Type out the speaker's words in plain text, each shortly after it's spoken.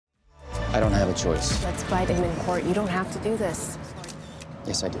I don't have a choice. Let's fight him in court. You don't have to do this.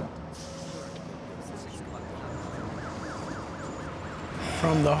 Yes, I do.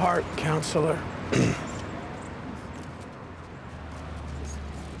 From the heart, counselor.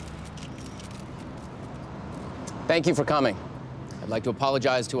 Thank you for coming. I'd like to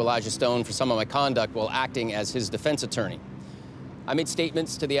apologize to Elijah Stone for some of my conduct while acting as his defense attorney. I made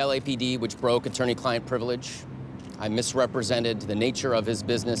statements to the LAPD which broke attorney-client privilege. I misrepresented the nature of his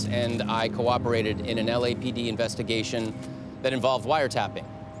business, and I cooperated in an LAPD investigation that involved wiretapping.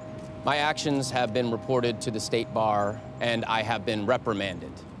 My actions have been reported to the State Bar, and I have been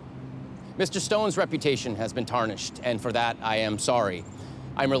reprimanded. Mr. Stone's reputation has been tarnished, and for that, I am sorry.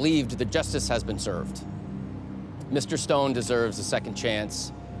 I'm relieved that justice has been served. Mr. Stone deserves a second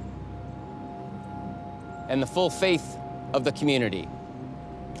chance and the full faith of the community.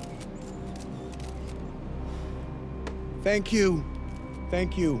 Thank you.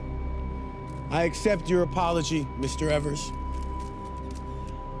 Thank you. I accept your apology, Mr. Evers.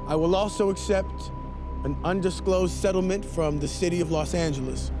 I will also accept an undisclosed settlement from the city of Los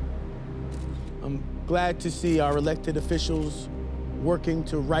Angeles. I'm glad to see our elected officials working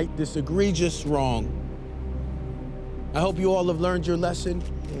to right this egregious wrong. I hope you all have learned your lesson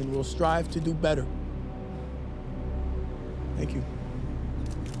and will strive to do better. Thank you.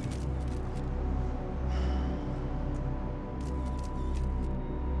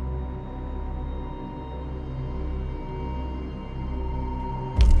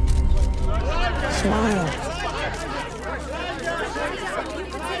 Smile.